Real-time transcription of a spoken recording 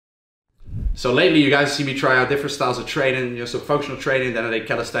So lately you guys see me try out different styles of training, you know, some functional training, then I did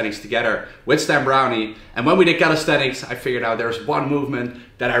calisthenics together with Stan Browney. And when we did calisthenics, I figured out there's one movement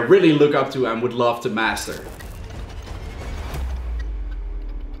that I really look up to and would love to master.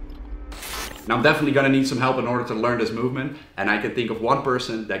 Now I'm definitely gonna need some help in order to learn this movement, and I can think of one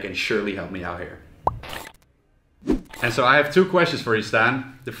person that can surely help me out here. And so I have two questions for you,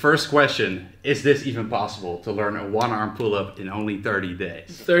 Stan. The first question, is this even possible to learn a one-arm pull-up in only 30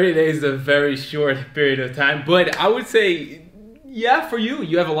 days? 30 days is a very short period of time, but I would say, yeah, for you,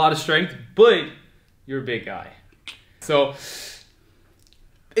 you have a lot of strength, but you're a big guy. So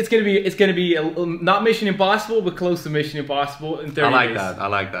it's gonna be not mission impossible, but close to mission impossible in 30 days. I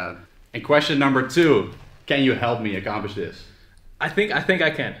like that. And question number two, can you help me accomplish this? I think I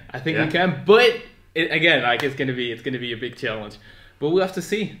can. I think we can, but again, like it's gonna be a big challenge. But we'll have to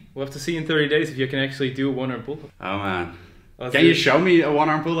see. We'll have to see in 30 days if you can actually do a one-arm pull-up. Oh man. Can you show me a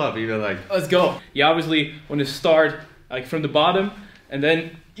one-arm pull-up? Either like. Let's go. You obviously want to start like from the bottom, and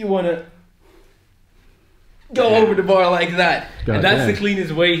then you want to go over the bar like that. And that's the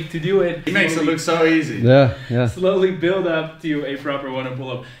cleanest way to do it. It makes it look so easy. Yeah. Slowly build up to a proper one-arm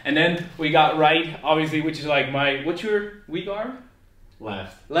pull-up. And then we got right, obviously, which is like what's your weak arm?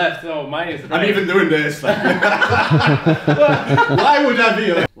 Left. Oh, mine is right. I'm even doing this. Why would that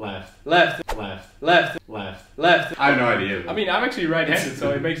be like left? I have no idea. I mean, I'm actually right-handed,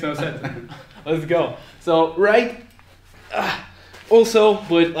 so it makes no sense. Let's go. So right. Also,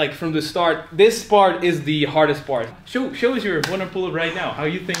 but like from the start, this part is the hardest part. Show us your one-arm pull-up right now. How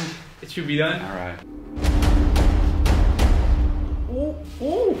you think it should be done? All right. Ooh.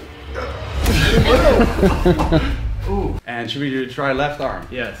 Ooh. And should we try left arm?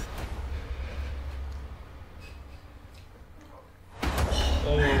 Yes.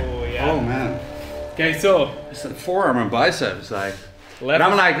 Oh yeah. Oh man. Okay, so it's the forearm and bicep. It's like. Left.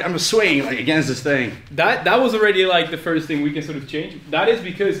 And I'm swinging like against this thing. That was already like the first thing we can sort of change. That is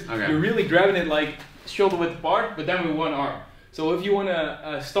because you're really grabbing it like shoulder width apart, but then with one arm. So if you want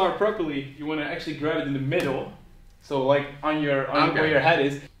to start properly, you want to actually grab it in the middle. So like on where your head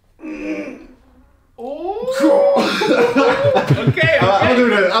is. Oh. Okay. I'm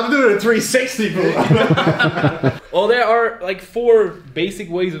doing a 360 pull-up. Well, there are like 4 basic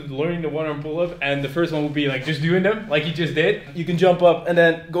ways of learning the one-arm pull-up, and the first one would be like just doing them like you just did. You can jump up and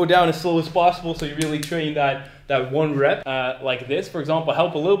then go down as slow as possible, so you really train that one rep like this. For example,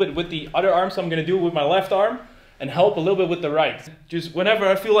 help a little bit with the other arm, so I'm gonna do it with my left arm, and help a little bit with the right. Just whenever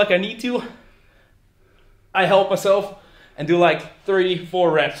I feel like I need to, I help myself and do like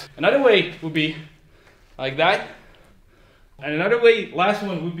 3-4 reps. Another way would be like that. And another way, last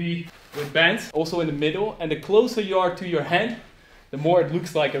one, would be with bands, also in the middle. And the closer you are to your hand, the more it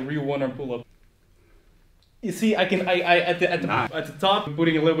looks like a real one-arm pull-up. You see, at the top, I'm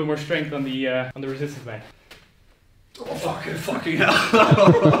putting a little bit more strength on the resistance band. Oh fucking hell!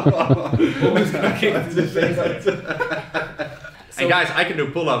 Almost gonna kick to the face. And guys, I can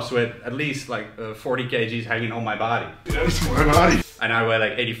do pull-ups with at least like 40 kgs hanging on my body. That's my body. And I weigh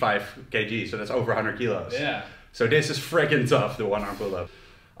like 85 kgs, so that's over 100 kilos. Yeah. So this is freaking tough, the one-arm pull-up.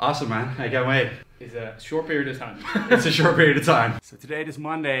 Awesome, man. I can't wait. It's a short period of time. It's a short period of time. So today is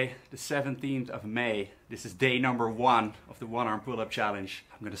Monday, the 17th of May. This is day number 1 of the one-arm pull-up challenge.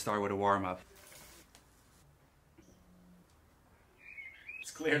 I'm gonna start with a warm-up.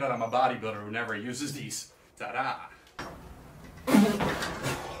 It's clear that I'm a bodybuilder who never uses these. Ta-da!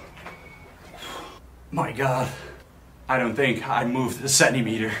 My God, I don't think I moved a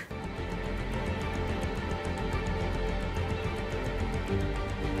centimeter.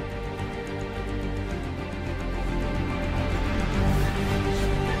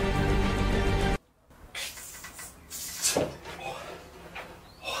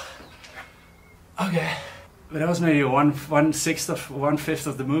 Okay, but that was maybe one-fifth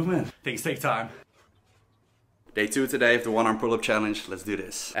of the movement. Things take time. Day 2 today of the one-arm pull-up challenge. Let's do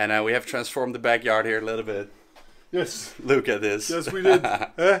this. And we have transformed the backyard here a little bit. Yes. Look at this. Yes, we did.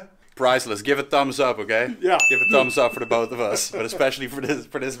 Priceless. Give a thumbs up, okay? Yeah. Give a thumbs up for the both of us, but especially for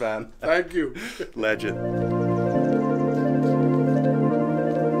this man. Thank you. Legend.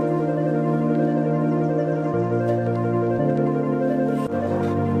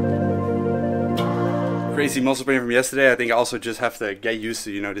 Crazy muscle pain from yesterday. I think I also just have to get used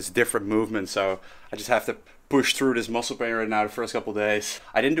to, you know, this different movement. So I just have to push through this muscle pain right now the first couple days.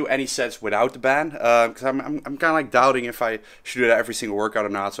 I didn't do any sets without the band because I'm kind of like doubting if I should do that every single workout or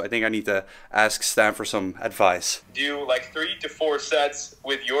not. So I think I need to ask Stan for some advice. Do like 3 to 4 sets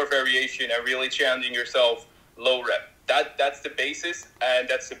with your variation and really challenging yourself low rep. That's the basis and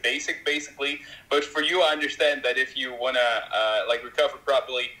that's the basic basically. But for you, I understand that if you want to like recover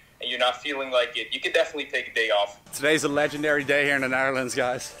properly and you're not feeling like it, you can definitely take a day off. Today's a legendary day here in the Netherlands,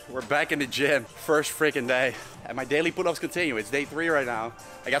 guys. We're back in the gym, first freaking day. And my daily pull-ups continue. It's day 3 right now.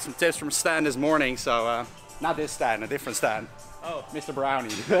 I got some tips from Stan this morning, so not this Stan, a different Stan. Oh. Mr.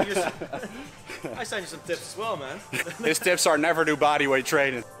 Browney. I sent you some tips as well, man. His tips are never do bodyweight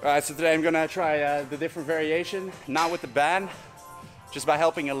training. Alright, so today I'm gonna try the different variation, not with the band, just by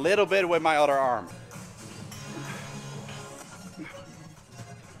helping a little bit with my other arm.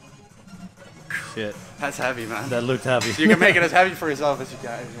 Shit. That's heavy, man. That looked heavy. You can make it as heavy for yourself as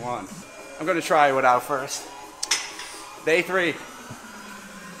you want. I'm gonna try it without first. Day 3.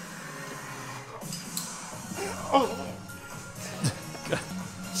 Oh.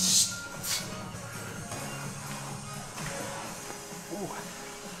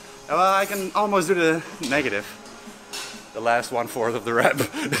 Well, I can almost do the negative. The last 1/4 of the rep.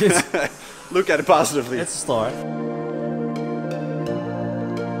 Look at it positively. It's a start.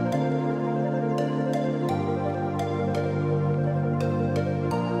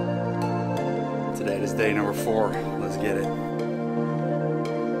 Today is day number 4. Let's get it.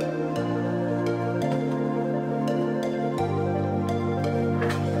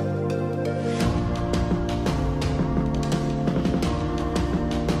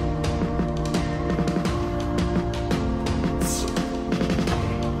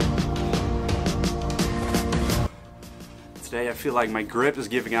 Today I feel like my grip is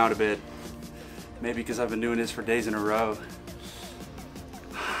giving out a bit. Maybe because I've been doing this for days in a row.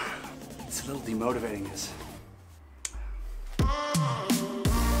 It's a little demotivating this.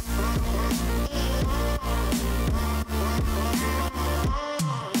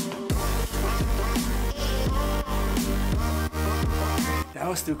 That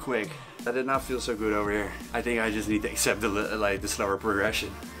was too quick. That did not feel so good over here. I think I just need to accept the slower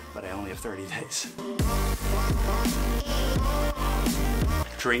progression. But I only have 30 days.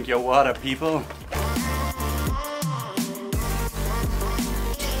 Drink your water, people.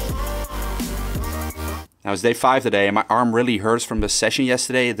 Now it's day 5 today and my arm really hurts from the session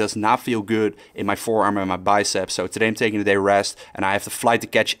yesterday. It does not feel good in my forearm and my biceps. So today I'm taking a day rest and I have the flight to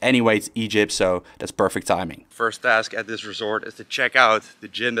catch anyway to Egypt, so that's perfect timing. First task at this resort is to check out the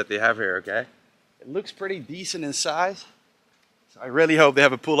gym that they have here, okay? It looks pretty decent in size. So I really hope they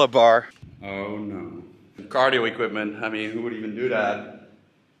have a pull-up bar. Oh no. Cardio equipment, I mean, who would even do that?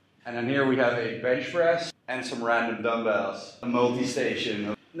 And then here we have a bench press and some random dumbbells. A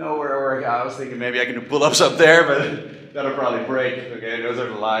multi-station. Nowhere to work out. I was thinking maybe I can do pull-ups up there, but that'll probably break. Okay, those are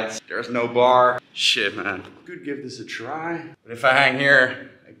the lights. There's no bar. Shit, man. Could give this a try. But if I hang here,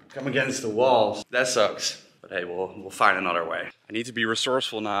 I come against the walls. That sucks. But hey, we'll find another way. I need to be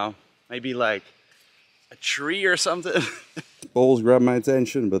resourceful now. Maybe like a tree or something. Poles grab my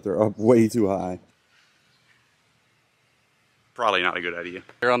attention, but they're up way too high. Probably not a good idea.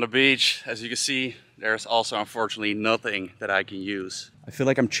 Here on the beach, as you can see, there's also unfortunately nothing that I can use. I feel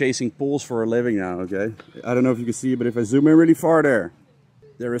like I'm chasing poles for a living now, okay? I don't know if you can see, but if I zoom in really far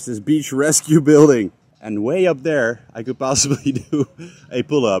there is this beach rescue building. And way up there, I could possibly do a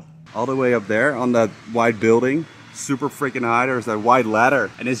pull-up. All the way up there on that white building, super freaking high, there's that white ladder.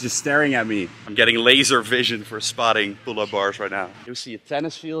 And it's just staring at me. I'm getting laser vision for spotting pull-up bars right now. You see a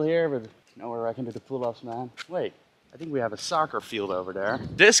tennis field here, but nowhere I can do the pull-ups, man. Wait. I think we have a soccer field over there.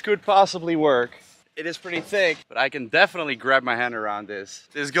 This could possibly work. It is pretty thick, but I can definitely grab my hand around this.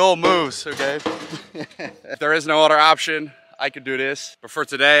 This goal moves, okay? If there is no other option, I could do this. But for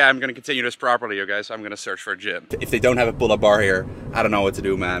today, I'm gonna continue this properly, okay? So I'm gonna search for a gym. If they don't have a pull-up bar here, I don't know what to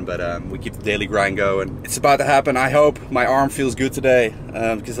do, man. But we keep the daily grind going. It's about to happen. I hope my arm feels good today,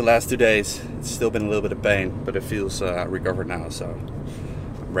 because the last 2 days, it's still been a little bit of pain, but it feels recovered now, so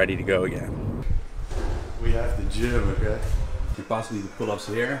I'm ready to go again. We have the gym, okay? You can possibly do pull-ups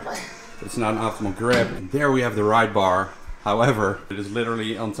here, but it's not an optimal grip. And there we have the right bar. However, it is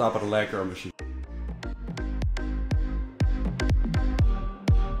literally on top of the leg curl machine.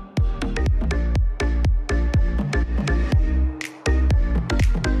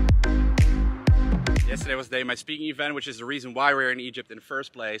 Yesterday was the day of my speaking event, which is the reason why we're in Egypt in the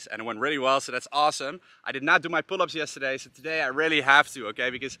first place, and it went really well, so that's awesome. I did not do my pull-ups yesterday, so today I really have to, okay,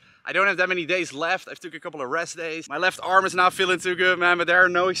 because I don't have that many days left. I've took a couple of rest days. My left arm is not feeling too good, man, but there are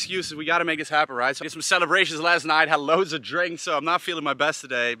no excuses. We gotta make this happen, right? So I did some celebrations last night, had loads of drinks, so I'm not feeling my best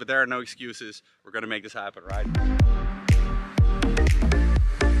today, but there are no excuses. We're gonna make this happen, right?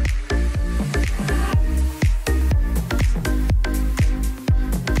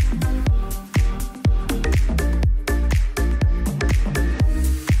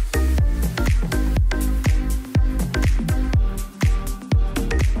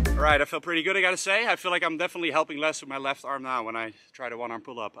 Alright, I feel pretty good, I gotta say. I feel like I'm definitely helping less with my left arm now when I try the one arm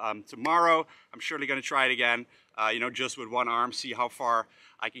pull up. Tomorrow, I'm surely gonna try it again, you know, just with one arm, see how far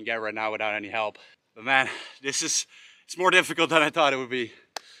I can get right now without any help. But man, it's more difficult than I thought it would be.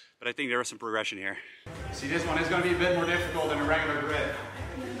 But I think there is some progression here. See, this one is gonna be a bit more difficult than a regular grip.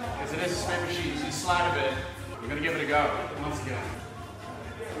 Because it is a spin machine, so you slide a bit. We're gonna give it a go, once again.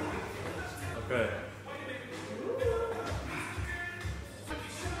 Okay.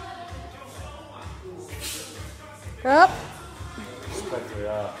 Up.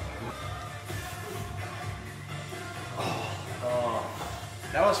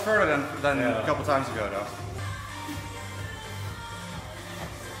 That was further than a couple times ago though.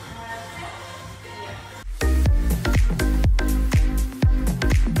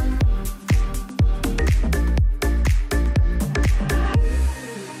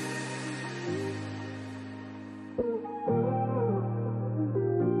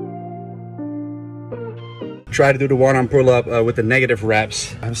 Try to do the one arm pull up with the negative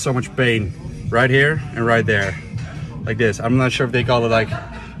reps. I have so much pain right here and right there, like this. I'm not sure if they call it like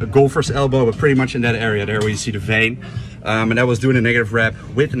a golfer's elbow, but pretty much in that area there where you see the vein. And I was doing a negative rep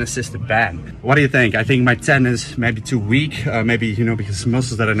with an assisted band. What do you think? I think my tendons may be too weak. Maybe, you know, because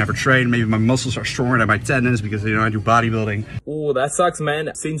muscles that I never trained. Maybe my muscles are stronger than my tendons because, you know, I do bodybuilding. Oh, that sucks,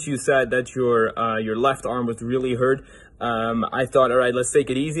 man. Since you said that your left arm was really hurt, I thought, all right, let's take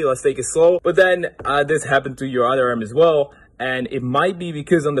it easy, let's take it slow. But then this happened to your other arm as well. And it might be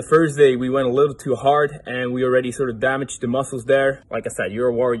because on the first day we went a little too hard and we already sort of damaged the muscles there. Like I said, you're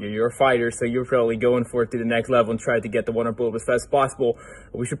a warrior, you're a fighter, so you're probably going for it to the next level and try to get the one arm pull up as fast as possible.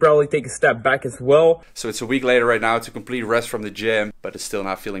 We should probably take a step back as well. So it's a week later right now. It's a complete rest from the gym, but it's still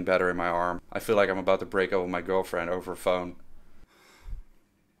not feeling better in my arm. I feel like I'm about to break up with my girlfriend over a phone.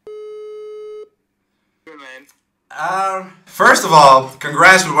 First of all,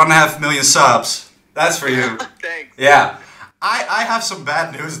 congrats with 1.5 million subs. That's for you. Thanks. Yeah. I have some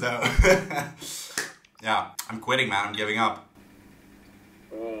bad news though. Yeah, I'm quitting, man. I'm giving up.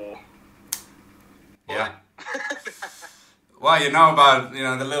 Ooh. Yeah. Well, you know about, you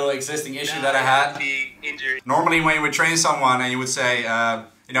know, the little existing issue that I had. The injury. Normally when you would train someone and you would say,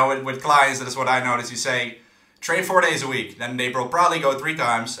 you know, with clients, that's what I noticed, you say, train 4 days a week. Then they will probably go 3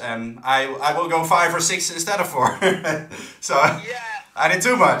 times and I will go 5 or 6 instead of 4. So yeah. I did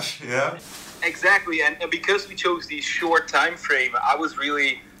too much, yeah. Exactly, and because we chose the short time frame, I was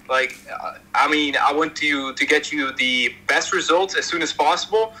really like, I mean, I want to get you the best results as soon as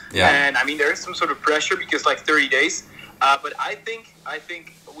possible. Yeah. And I mean, there is some sort of pressure because like 30 days. But I think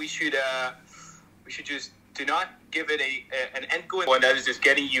we should just do not give it an end goal, and that is just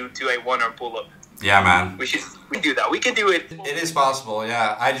getting you to a one arm pull up. Yeah, man. We do that. We can do it. It is possible.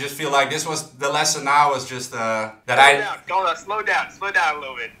 Yeah. I just feel like this was the lesson now was just slow down a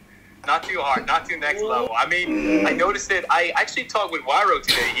little bit. Not too hard, not too next level. I mean, I noticed it. I actually talked with Wiro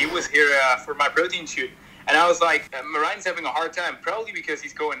today. He was here for my protein shoot. And I was like, Marijn's having a hard time, probably because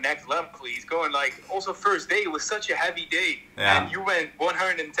he's going next level. He's going like, also first day, it was such a heavy day. Yeah. And you went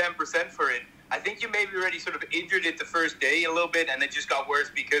 110% for it. I think you maybe already sort of injured it the first day a little bit, and it just got worse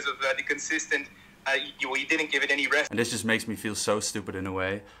because of the consistent, you didn't give it any rest. And this just makes me feel so stupid in a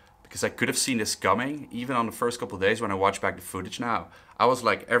way. Because I could have seen this coming, even on the first couple of days when I watched back the footage now. I was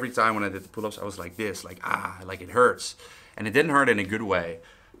like, every time when I did the pull-ups, I was like this, like, like it hurts. And it didn't hurt in a good way.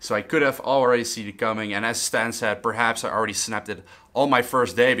 So I could have already seen it coming. And as Stan said, perhaps I already snapped it on my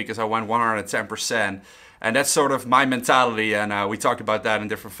first day because I went 110%. And that's sort of my mentality. And we talked about that in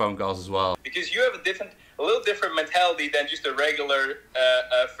different phone calls as well. Because you have a little different mentality than just a regular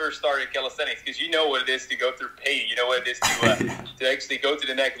first starter calisthenics, because you know what it is to go through pain, you know what it is to actually go to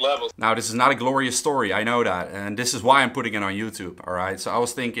the next level. Now, this is not a glorious story, I know that, and this is why I'm putting it on YouTube, alright? So I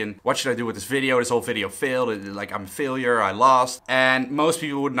was thinking, what should I do with this video? This whole video failed, like I'm a failure, I lost. And most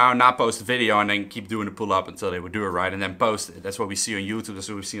people would now not post the video and then keep doing the pull-up until they would do it right, and then post it. That's what we see on YouTube, that's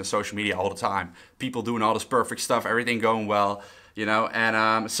what we see on social media all the time. People doing all this perfect stuff, everything going well. You know,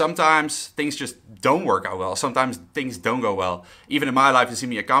 and sometimes things just don't work out well. Sometimes things don't go well. Even in my life, you see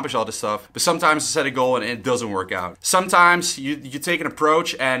me accomplish all this stuff, but sometimes I set a goal and it doesn't work out. Sometimes you take an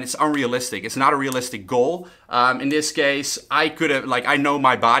approach and it's unrealistic. It's not a realistic goal. In this case, I could have, like, I know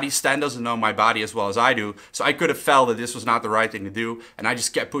my body. Stan doesn't know my body as well as I do. So I could have felt that this was not the right thing to do. And I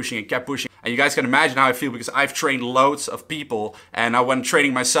just kept pushing and kept pushing. And you guys can imagine how I feel because I've trained loads of people. And when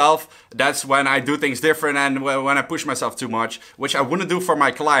training myself, that's when I do things different and when I push myself too much, which I wouldn't do for my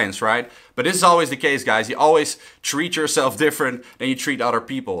clients, right? But this is always the case, guys. You always treat yourself different than you treat other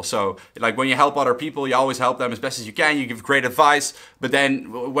people. So like when you help other people, you always help them as best as you can. You give great advice, but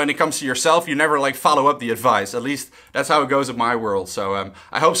then when it comes to yourself, you never like follow up the advice. At least that's how it goes in my world. So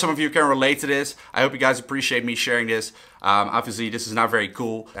I hope some of you can relate to this. I hope you guys appreciate me sharing this. Obviously this is not very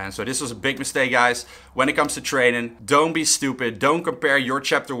cool, and so this was a big mistake, guys. When it comes to training, don't be stupid. Don't compare your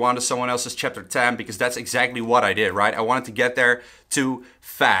chapter 1 to someone else's chapter 10, because that's exactly what I did, right? I wanted to get there too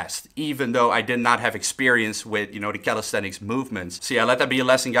fast, even though I did not have experience with, you know, the calisthenics movements. So yeah, let that be a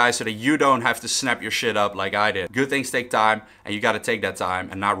lesson, guys, so that you don't have to snap your shit up like I did. Good things take time, and you got to take that time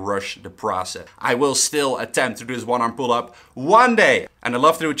and not rush the process. I will still attempt to do this one-arm pull-up one day, and I'd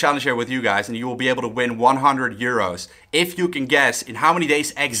love to do a challenge here with you guys, and you will be able to win 100 euros if you can guess in how many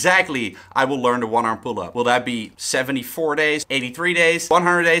days exactly I will learn the one-arm pull-up. Will that be 74 days, 83 days,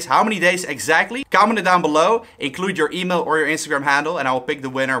 100 days? How many days exactly? Comment it down below, include your email or your Instagram handle, and I will pick the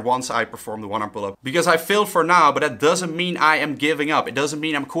winner once I perform the one-arm pull-up. Because I failed for now, but that doesn't mean I am giving up. It doesn't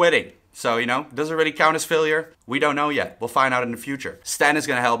mean I'm quitting. So, you know, does it really count as failure? We don't know yet. We'll find out in the future. Stan is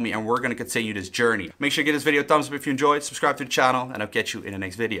going to help me, and we're going to continue this journey. Make sure you give this video a thumbs up if you enjoyed, subscribe to the channel, and I'll catch you in the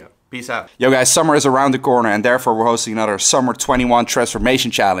next video. Peace out. Yo guys, summer is around the corner, and therefore we're hosting another Summer 21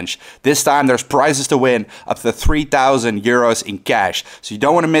 Transformation Challenge. This time there's prizes to win up to 3,000 euros in cash. So you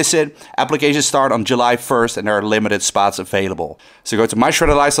don't want to miss it. Applications start on July 1st, and there are limited spots available. So go to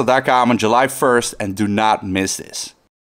myshreddedlifestyle.com on July 1st and do not miss this.